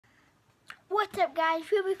What's up, guys?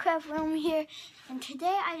 RubyCraft Room here, and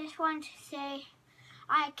today I just wanted to say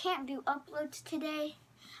I can't do uploads today.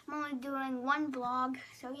 I'm only doing one vlog,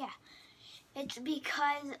 so yeah. It's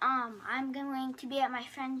because I'm going to be at my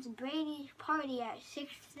friend's Brady's party at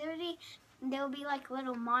 6:30, and there'll be like a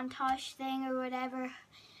little montage thing or whatever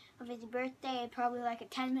of his birthday, probably like a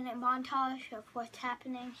 10-minute montage of what's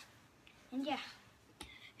happening, and yeah.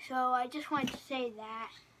 So I just wanted to say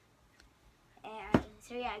that. And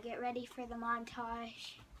so yeah, get ready for the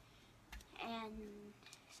montage. And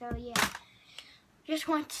so yeah, just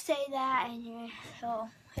want to say that. And yeah, so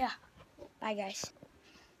yeah, bye guys.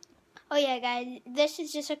 Oh yeah, guys, this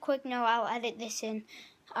is just a quick note. I'll edit this in.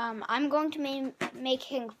 I'm going to be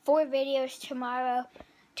making 4 videos tomorrow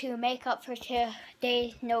to make up for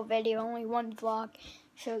today's no video, only one vlog.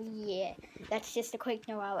 So yeah, that's just a quick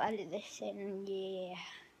note. I'll edit this in. Yeah.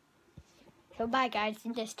 So bye guys,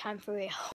 this time for real.